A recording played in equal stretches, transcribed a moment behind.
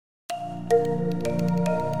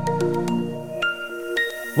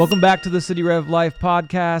Welcome back to the City Rev Life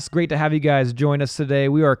podcast. Great to have you guys join us today.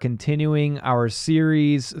 We are continuing our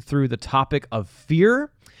series through the topic of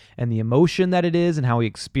fear and the emotion that it is and how we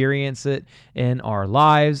experience it in our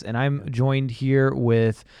lives. And I'm joined here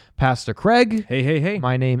with Pastor Craig. Hey.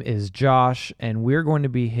 My name is Josh, and we're going to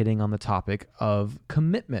be hitting on the topic of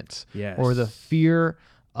commitment, or the fear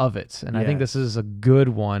of it. And I think this is a good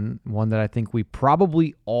one that I think we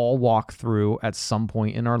probably all walk through at some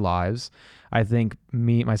point in our lives. I think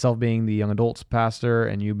myself being the young adults pastor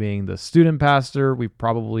and you being the student pastor, we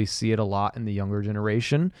probably see it a lot in the younger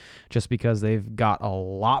generation just because they've got a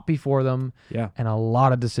lot before them and a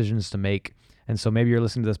lot of decisions to make. And so maybe you're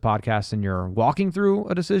listening to this podcast and you're walking through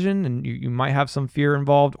a decision and you might have some fear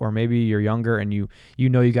involved, or maybe you're younger and you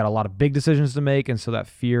know you got a lot of big decisions to make, and so that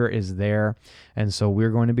fear is there. And so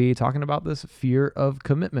we're going to be talking about this fear of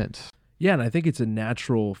commitment. Yeah, and I think it's a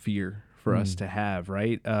natural fear for us to have,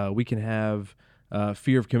 right? We can have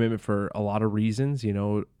fear of commitment for a lot of reasons. You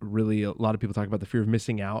know, really a lot of people talk about the fear of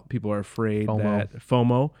missing out. People are afraid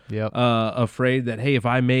FOMO. Afraid that, hey, if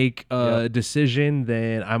I make a decision,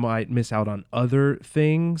 then I might miss out on other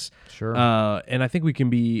things. Sure. And I think we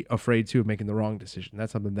can be afraid, too, of making the wrong decision.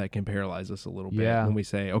 That's something that can paralyze us a little bit when we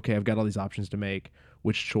say, okay, I've got all these options to make.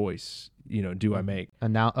 Which choice, do I make?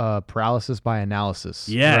 Paralysis by analysis.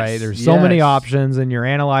 Yes. Right? There's so many options and you're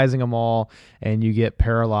analyzing them all and you get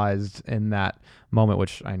paralyzed in that moment,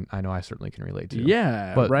 which I know I certainly can relate to.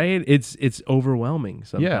 Yeah, but, right? It's overwhelming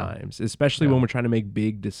sometimes, especially when we're trying to make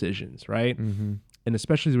big decisions, right? Mm-hmm. And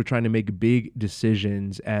especially as we're trying to make big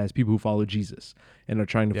decisions as people who follow Jesus and are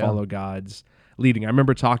trying to follow God's leading. I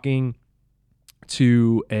remember talking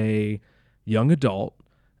to a young adult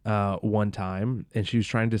one time, and she was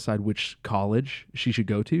trying to decide which college she should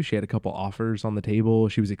go to. She had a couple offers on the table.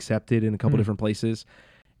 She was accepted in a couple different places,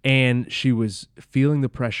 and she was feeling the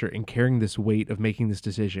pressure and carrying this weight of making this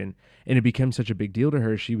decision, and it became such a big deal to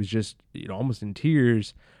her. She was just, almost in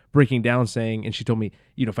tears, breaking down, saying, and she told me,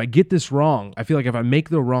 if I get this wrong, I feel like if I make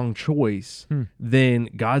the wrong choice, then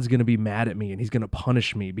God's going to be mad at me, and he's going to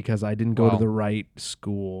punish me because I didn't go to the right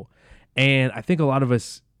school. And I think a lot of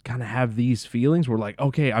us kind of have these feelings. We're like,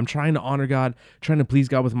 okay, I'm trying to honor God, trying to please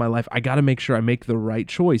God with my life. I got to make sure I make the right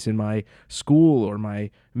choice in my school or my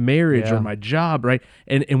marriage or my job, right?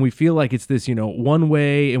 And we feel like it's this, one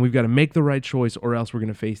way, and we've got to make the right choice or else we're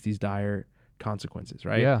going to face these dire consequences,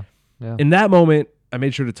 right? Yeah. In that moment, I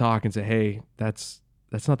made sure to talk and say, hey, that's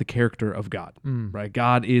not the character of God, right?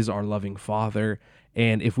 God is our loving Father.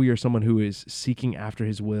 And if we are someone who is seeking after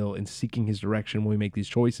his will and seeking his direction when we make these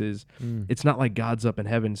choices, it's not like God's up in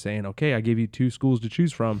heaven saying, okay, I gave you 2 schools to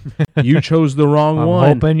choose from. You chose the wrong one.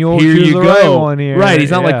 I'm hoping you'll here choose you the go. right one here. Right.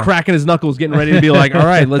 He's not like cracking his knuckles, getting ready to be like, all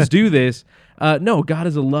right, let's do this. No, God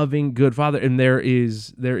is a loving, good Father. And there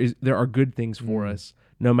are good things for us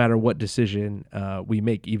no matter what decision we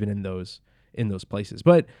make, even in those places.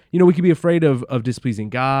 But, we could be afraid of displeasing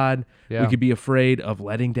God. We could be afraid of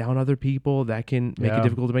letting down other people. That can make it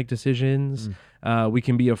difficult to make decisions. We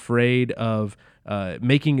can be afraid of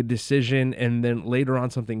making a decision and then later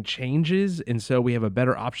on something changes. And so we have a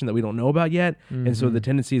better option that we don't know about yet. And so the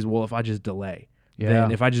tendency is, well, if I just delay,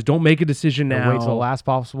 then if I just don't make a decision now, wait till the last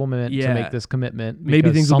possible minute to make this commitment.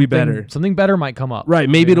 Maybe things will be better. Something better might come up. Right.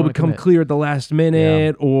 Maybe it'll become clear at the last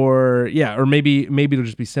minute or maybe it'll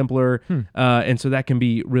just be simpler. And so that can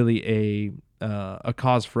be really a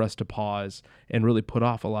cause for us to pause and really put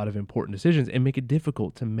off a lot of important decisions and make it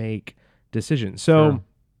difficult to make decisions. So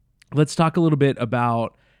let's talk a little bit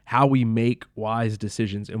about how we make wise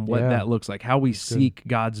decisions and what that looks like, how we seek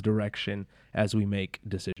God's direction as we make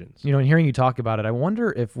decisions. And hearing you talk about it, I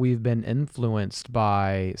wonder if we've been influenced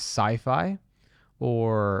by sci-fi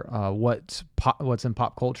or what's in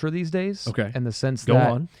pop culture these days. Okay. In the sense Go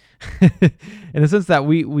on. In the sense that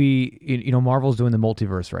we Marvel's doing the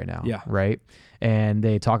multiverse right now. Yeah. Right. And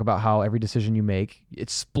they talk about how every decision you make,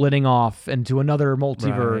 it's splitting off into another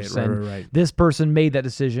multiverse. Right. This person made that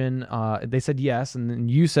decision. They said yes, and then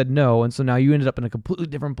you said no. And so now you ended up in a completely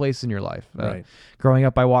different place in your life. Right. Growing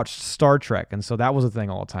up, I watched Star Trek. And so that was a thing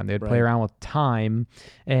all the time. They'd play around with time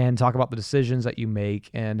and talk about the decisions that you make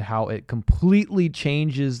and how it completely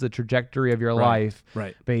changes the trajectory of your life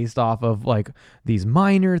based off of like these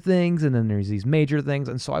minor things. And then there's these major things.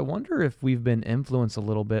 And so I wonder if we've been influenced a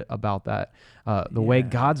little bit about that. The way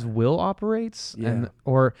God's will operates,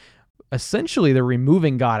 or essentially they're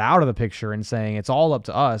removing God out of the picture and saying it's all up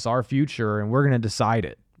to us, our future, and we're going to decide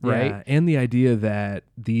it. right? Yeah, and the idea that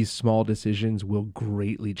these small decisions will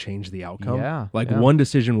greatly change the outcome. Yeah. One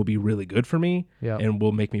decision will be really good for me Yep. and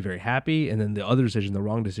will make me very happy, and then the other decision, the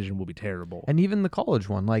wrong decision, will be terrible. And even the college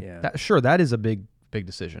one, that, sure, that is a big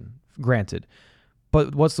decision, granted.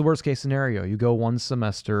 But what's the worst case scenario? You go one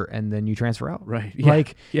semester and then you transfer out. Right. Yeah.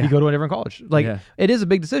 You go to a different college. It is a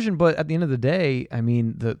big decision, but at the end of the day, I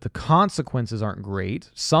mean, the consequences aren't great.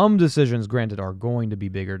 Some decisions, granted, are going to be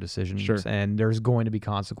bigger decisions. Sure. And there's going to be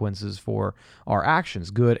consequences for our actions,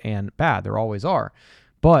 good and bad. There always are.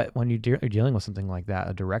 But when you're dealing with something like that,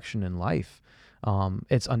 a direction in life,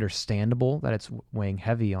 it's understandable that it's weighing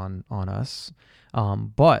heavy on us.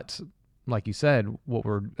 But like you said, what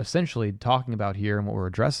we're essentially talking about here and what we're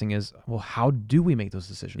addressing is, well, how do we make those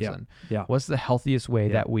decisions then? Yeah. What's the healthiest way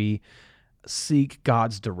that we seek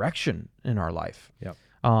God's direction in our life? Yeah.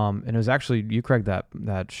 And it was actually you, Craig,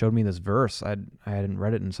 that showed me this verse. I hadn't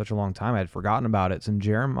read it in such a long time. I had forgotten about it. It's in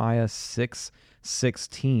Jeremiah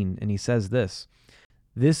 6:16, and he says this: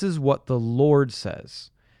 "This is what the Lord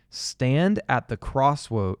says. Stand at the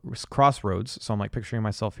crossroads." So I'm like picturing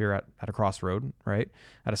myself here at a crossroad, right?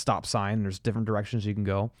 At a stop sign. There's different directions you can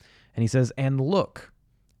go. And he says, "And look,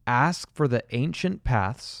 ask for the ancient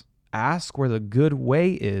paths, ask where the good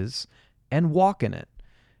way is, and walk in it,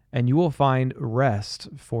 and you will find rest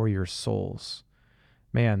for your souls."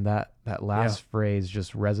 Man, that last phrase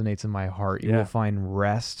just resonates in my heart. You will find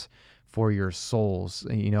rest for your souls.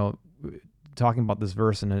 And, talking about this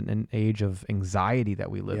verse in an age of anxiety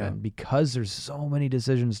that we live in, because there's so many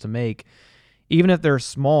decisions to make. Even if they're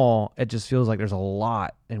small, it just feels like there's a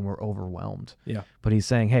lot and we're overwhelmed. Yeah. But he's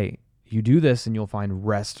saying, hey, you do this and you'll find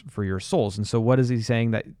rest for your souls. And so what is he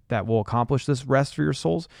saying that will accomplish this rest for your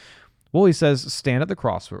souls? Well, he says, stand at the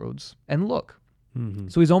crossroads and look. Mm-hmm.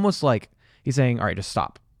 So he's almost like, he's saying, all right, just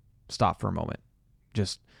stop for a moment.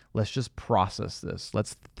 Let's just process this.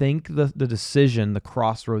 Let's think the decision, the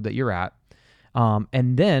crossroad that you're at.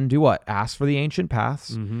 And then do what? Ask for the ancient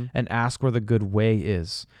paths and ask where the good way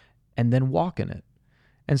is, and then walk in it.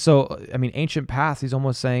 And so, I mean, ancient paths, he's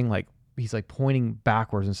almost saying he's pointing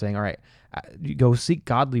backwards and saying, all right, you go seek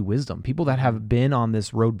godly wisdom. People that have been on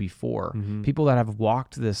this road before, people that have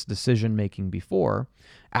walked this decision making before,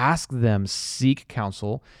 ask them, seek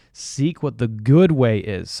counsel, seek what the good way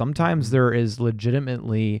is. Sometimes there is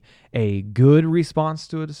legitimately a good response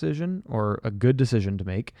to a decision or a good decision to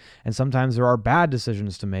make. And sometimes there are bad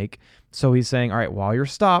decisions to make. So he's saying, all right, while you're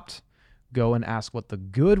stopped, go and ask what the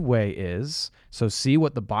good way is. So see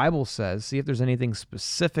what the Bible says, see if there's anything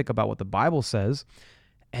specific about what the Bible says,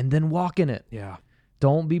 and then walk in it. Yeah.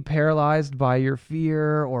 Don't be paralyzed by your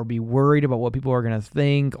fear or be worried about what people are going to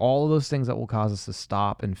think, all of those things that will cause us to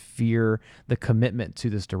stop and fear the commitment to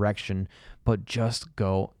this direction, but just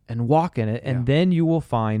go and walk in it, and then you will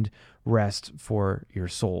find rest for your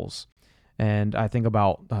souls. And I think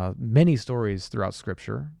about many stories throughout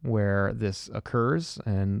Scripture where this occurs,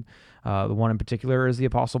 and the one in particular is the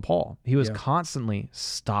Apostle Paul. He was constantly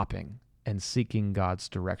stopping and seeking God's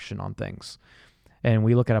direction on things. And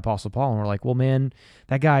we look at Apostle Paul and we're like, well, man,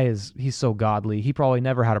 that guy he's so godly. He probably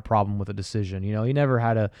never had a problem with a decision. He never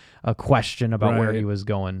had a question about where he was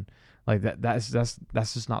going. Like that's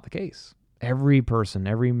just not the case. Every person,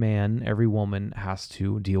 every man, every woman has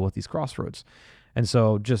to deal with these crossroads. And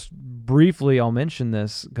so just briefly, I'll mention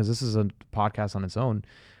this because this is a podcast on its own.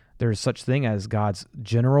 There's such thing as God's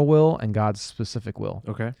general will and God's specific will.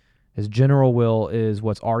 Okay. His general will is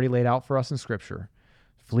what's already laid out for us in Scripture.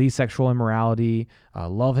 Flee sexual immorality,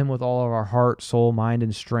 love him with all of our heart, soul, mind,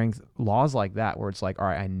 and strength. Laws like that where it's like, all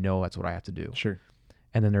right, I know that's what I have to do. Sure.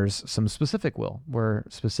 And then there's some specific will where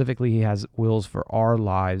specifically he has wills for our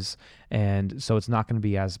lives. And so it's not going to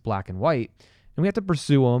be as black and white. And we have to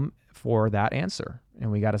pursue him for that answer. And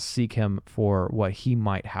we got to seek him for what he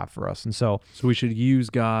might have for us. And so we should use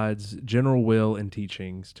God's general will and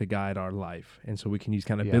teachings to guide our life. And so we can use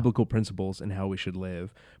kind of biblical principles in how we should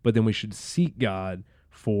live. But then we should seek God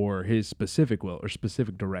for his specific will or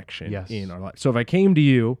specific direction in our life. So if I came to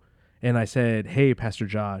you and I said, hey, Pastor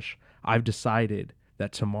Josh, I've decided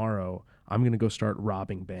that tomorrow I'm going to go start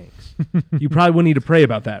robbing banks. You probably wouldn't need to pray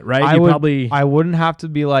about that, right? I wouldn't have to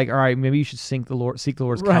be like, all right, maybe you should seek the Lord's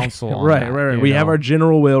counsel on that. Right. We have our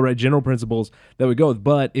general will, right? General principles that we go with.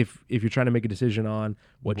 But if you're trying to make a decision on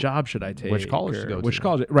what job should I take, which college to go to, which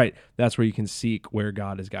college, right? That's where you can seek where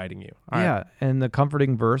God is guiding you. All right. And the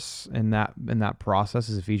comforting verse in that process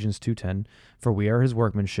is Ephesians 2:10. For we are his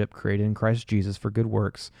workmanship, created in Christ Jesus for good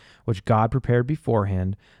works, which God prepared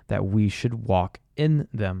beforehand that we should walk in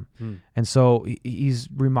them. And so he's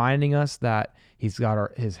reminding us that he's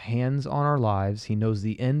got his hands on our lives. He knows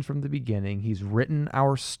the end from the beginning. He's written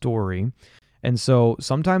our story. And so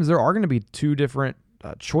sometimes there are going to be two different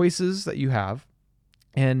choices that you have,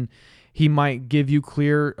 and he might give you a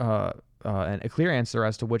clear answer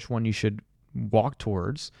as to which one you should walk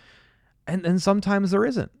towards. And then sometimes there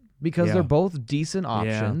isn't, because they're both decent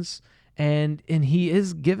options. And he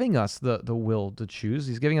is giving us the will to choose.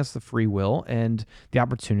 He's giving us the free will and the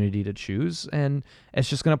opportunity to choose. And it's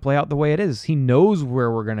just going to play out the way it is. He knows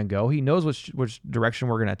where we're going to go. He knows which direction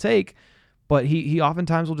we're going to take. But he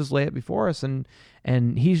oftentimes will just lay it before us.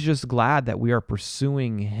 And he's just glad that we are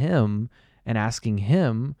pursuing him and asking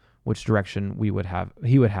him which direction he would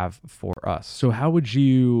have for us. So how would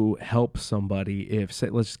you help somebody if, say,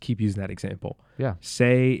 let's just keep using that example. Yeah.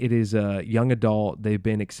 Say it is a young adult, they've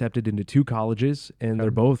been accepted into two colleges, and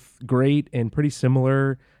they're both great and pretty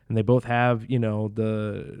similar, and they both have,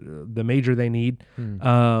 the major they need.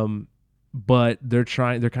 But they're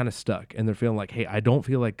kind of stuck, and they're feeling like, hey, I don't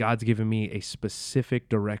feel like God's given me a specific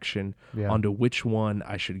direction onto which one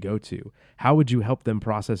I should go to. How would you help them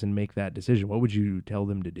process and make that decision? What would you tell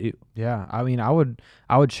them to do? Yeah, I mean, I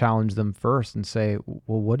would challenge them first and say,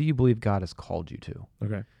 well, what do you believe God has called you to?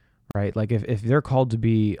 Okay. Right? Like if they're called to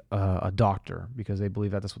be a doctor because they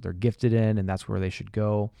believe that that's what they're gifted in and that's where they should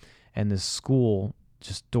go, and this school,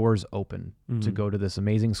 just doors open to go to this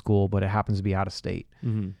amazing school, but it happens to be out of state.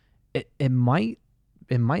 It might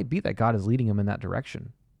be that God is leading him in that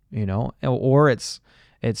direction, or it's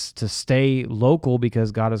to stay local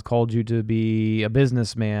because God has called you to be a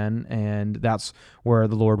businessman, and that's where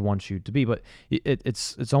the Lord wants you to be. But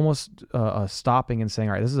it's almost stopping and saying,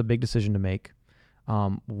 all right, this is a big decision to make.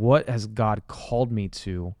 What has God called me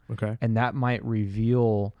to? Okay. And that might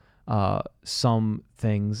reveal some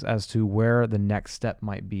things as to where the next step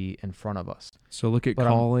might be in front of us. So look at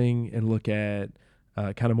calling and look at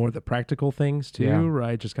kind of more of the practical things too,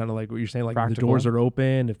 right? Just kind of like what you're saying, like practical. The doors are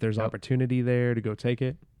open. If there's opportunity there to go take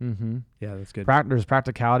it. Yeah, that's good. There's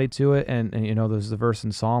practicality to it. And there's the verse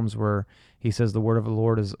in Psalms where he says, the word of the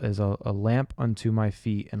Lord is a lamp unto my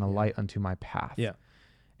feet and a light unto my path. Yeah.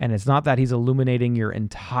 And it's not that he's illuminating your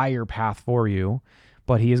entire path for you,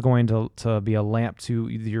 but he is going to be a lamp to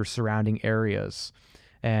your surrounding areas.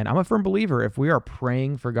 And I'm a firm believer, if we are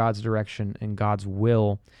praying for God's direction and God's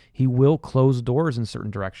will, he will close doors in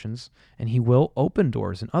certain directions, and he will open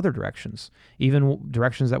doors in other directions, even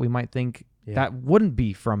directions that we might think that wouldn't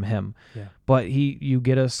be from him. Yeah. But you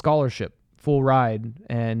get a scholarship, full ride,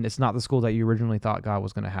 and it's not the school that you originally thought God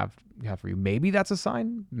was going to have for you. Maybe that's a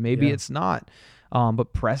sign. Maybe it's not.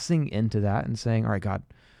 But pressing into that and saying, all right, God,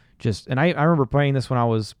 and I remember praying this when I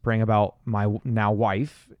was praying about my now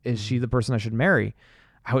wife. Is she the person I should marry?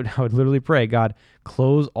 I would literally pray, God,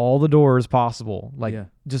 close all the doors possible. Like,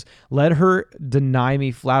 just let her deny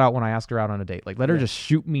me flat out when I ask her out on a date. Like, let her just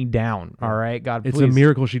shoot me down. All right, God, it's please. a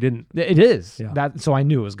miracle she didn't. It is. Yeah. So I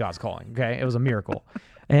knew it was God's calling. Okay, it was a miracle.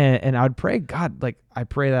 And I would pray, God, like I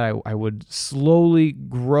pray that I would slowly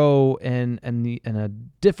grow in a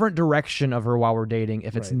different direction of her while we're dating.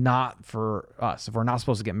 If it's not for us, if we're not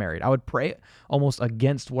supposed to get married, I would pray almost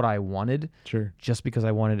against what I wanted, just because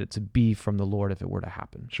I wanted it to be from the Lord if it were to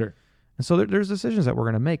happen. Sure. And so there's decisions that we're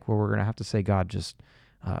going to make where we're going to have to say, God, just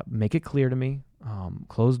make it clear to me.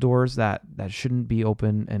 Close doors that shouldn't be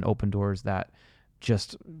open, and open doors that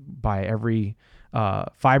just by every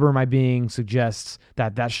fiber of my being suggests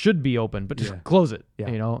that should be open, but just close it,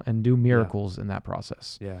 and do miracles in that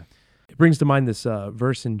process. Yeah. It brings to mind this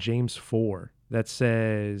verse in James 4 that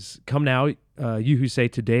says, come now, you who say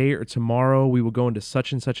today or tomorrow we will go into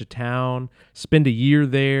such and such a town, spend a year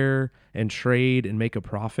there and trade and make a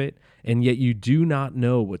profit, and yet you do not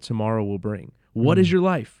know what tomorrow will bring. What is your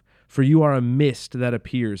life? For you are a mist that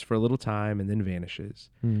appears for a little time and then vanishes.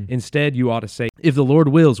 Instead, you ought to say, if the Lord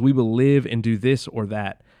wills, we will live and do this or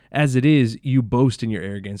that. As it is, you boast in your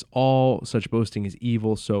arrogance. All such boasting is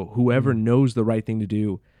evil. So whoever knows the right thing to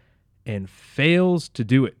do and fails to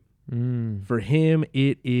do it, for him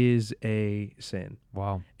it is a sin.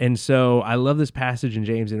 Wow. And so I love this passage in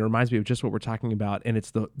James, and it reminds me of just what we're talking about. And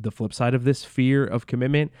it's the flip side of this fear of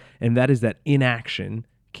commitment, and that is that inaction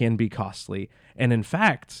can be costly. And in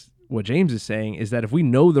fact, what James is saying is that if we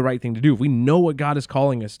know the right thing to do, if we know what God is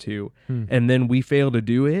calling us to, and then we fail to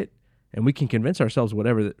do it, and we can convince ourselves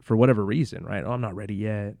for whatever reason, right? Oh, I'm not ready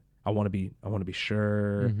yet. I want to be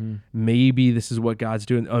sure. Maybe this is what God's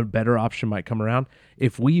doing. A better option might come around.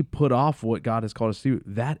 If we put off what God has called us to do,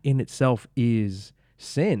 that in itself is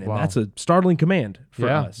sin, and that's a startling command for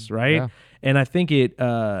us, right? Yeah. And I think it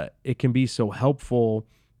can be so helpful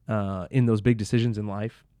in those big decisions in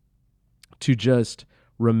life to just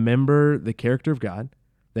remember the character of God,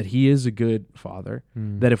 that he is a good father,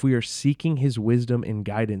 that if we are seeking his wisdom and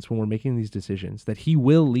guidance when we're making these decisions, that he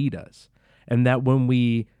will lead us. and that when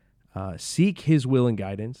we seek his will and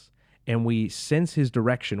guidance, and we sense his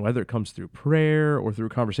direction, whether it comes through prayer or through a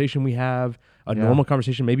conversation we have, a normal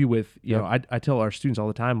conversation, maybe with, you know, I tell our students all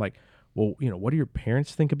the time, like, well, you know, what do your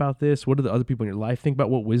parents think about this? What do the other people in your life think about?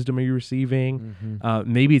 What wisdom are you receiving?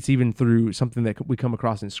 Maybe it's even through something that we come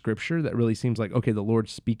across in scripture that really seems like, okay, the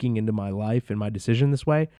Lord's speaking into my life and my decision this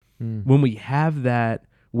way. When we have that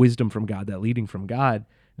wisdom from God, that leading from God,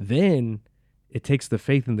 then it takes the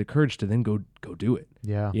faith and the courage to then go do it.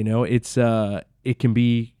 Yeah. You know, it can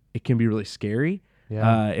be really scary.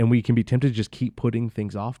 Yeah. And we can be tempted to just keep putting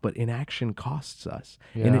things off, but inaction costs us.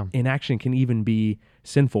 Yeah. And inaction can even be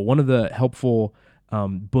sinful. One of the helpful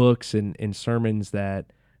books and sermons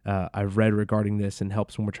that I've read regarding this and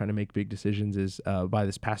helps when we're trying to make big decisions is by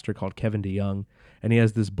this pastor called Kevin DeYoung. And he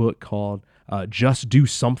has this book called Just Do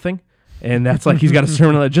Something. And that's like, he's got a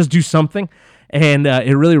sermon on that, just do something. And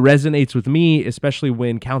it really resonates with me, especially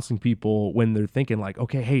when counseling people, when they're thinking like,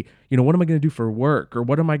 okay, hey, you know, what am I going to do for work? Or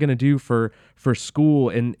what am I going to do for school?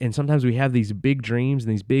 And sometimes we have these big dreams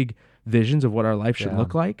and these big visions of what our life should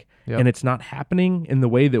look like. Yep. And it's not happening in the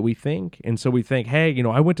way that we think. And so we think, hey, you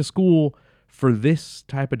know, I went to school for this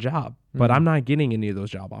type of job, but I'm not getting any of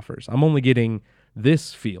those job offers. I'm only getting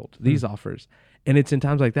this field, these offers. And it's in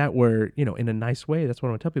times like that where, you know, in a nice way, that's what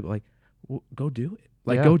I want to tell people, like, well, go do it.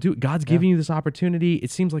 Like, go do it. God's giving you this opportunity. It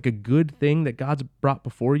seems like a good thing that God's brought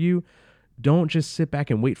before you. Don't just sit back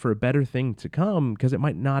and wait for a better thing to come, because it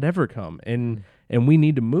might not ever come. And we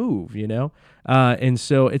need to move, you know? And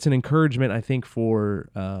so it's an encouragement, I think, for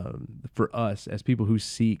us as people who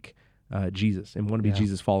seek Jesus and want to be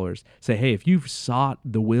Jesus followers. Say, hey, if you've sought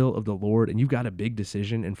the will of the Lord and you've got a big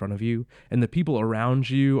decision in front of you, and the people around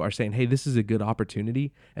you are saying, hey, this is a good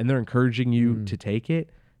opportunity, and they're encouraging you to take it,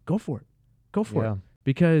 go for it. Go for it.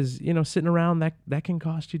 Because, you know, sitting around, that can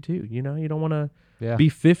cost you too. You know, you don't want to be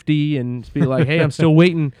 50 and be like, hey, I'm still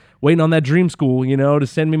waiting on that dream school, you know, to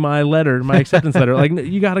send me my letter, my acceptance letter. Like,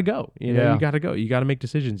 you got to go. You know, you got to go. You got to make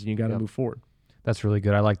decisions, and you got to move forward. That's really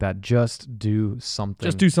good. I like that. Just do something.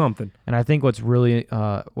 Just do something. And I think what's really,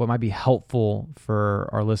 what might be helpful for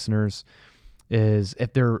our listeners is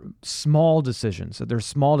if they're small decisions,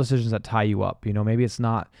 that tie you up. You know, maybe it's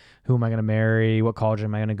not who am I going to marry, what college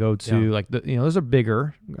am I going to go to, like, you know, those are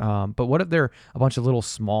bigger. But what if they're a bunch of little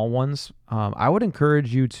small ones? I would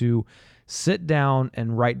encourage you to sit down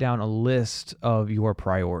and write down a list of your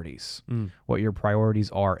priorities, what your priorities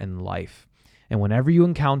are in life. And whenever you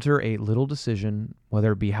encounter a little decision,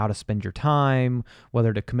 whether it be how to spend your time,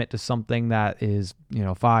 whether to commit to something that is, you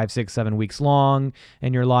know, 5, 6, 7 weeks long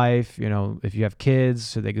in your life, you know, if you have kids,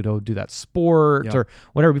 so they could go do that sport or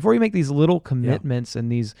whatever. Before you make these little commitments and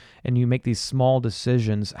you make these small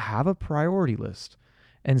decisions, have a priority list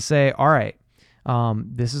and say, all right,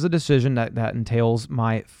 this is a decision that entails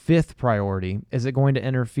my 5th priority. Is it going to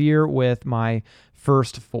interfere with my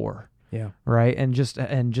first 4? Yeah. Right. And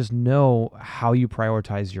just know how you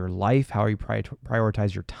prioritize your life, how you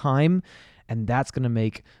prioritize your time. And that's going to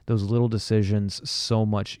make those little decisions so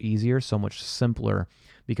much easier, so much simpler,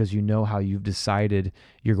 because you know how you've decided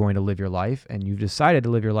you're going to live your life, and you've decided to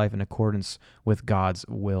live your life in accordance with God's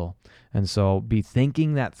will. And so be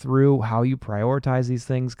thinking that through, how you prioritize these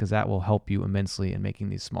things, because that will help you immensely in making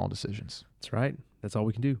these small decisions. That's right. That's all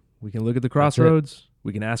we can do. We can look at the crossroads.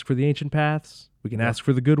 We can ask for the ancient paths. We can ask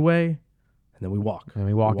for the good way, and then we walk. And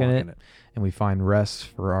we walk in it, and we find rest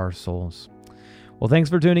for our souls. Well, thanks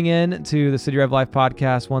for tuning in to the City Rev Life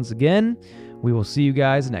podcast once again. We will see you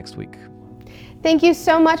guys next week. Thank you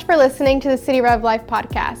so much for listening to the City Rev Life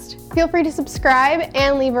podcast. Feel free to subscribe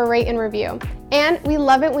and leave a rate and review. And we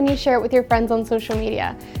love it when you share it with your friends on social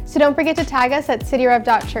media. So don't forget to tag us at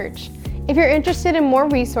cityrev.church. If you're interested in more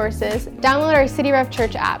resources, download our City Rev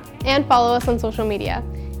Church app and follow us on social media.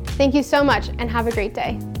 Thank you so much, and have a great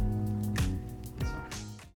day.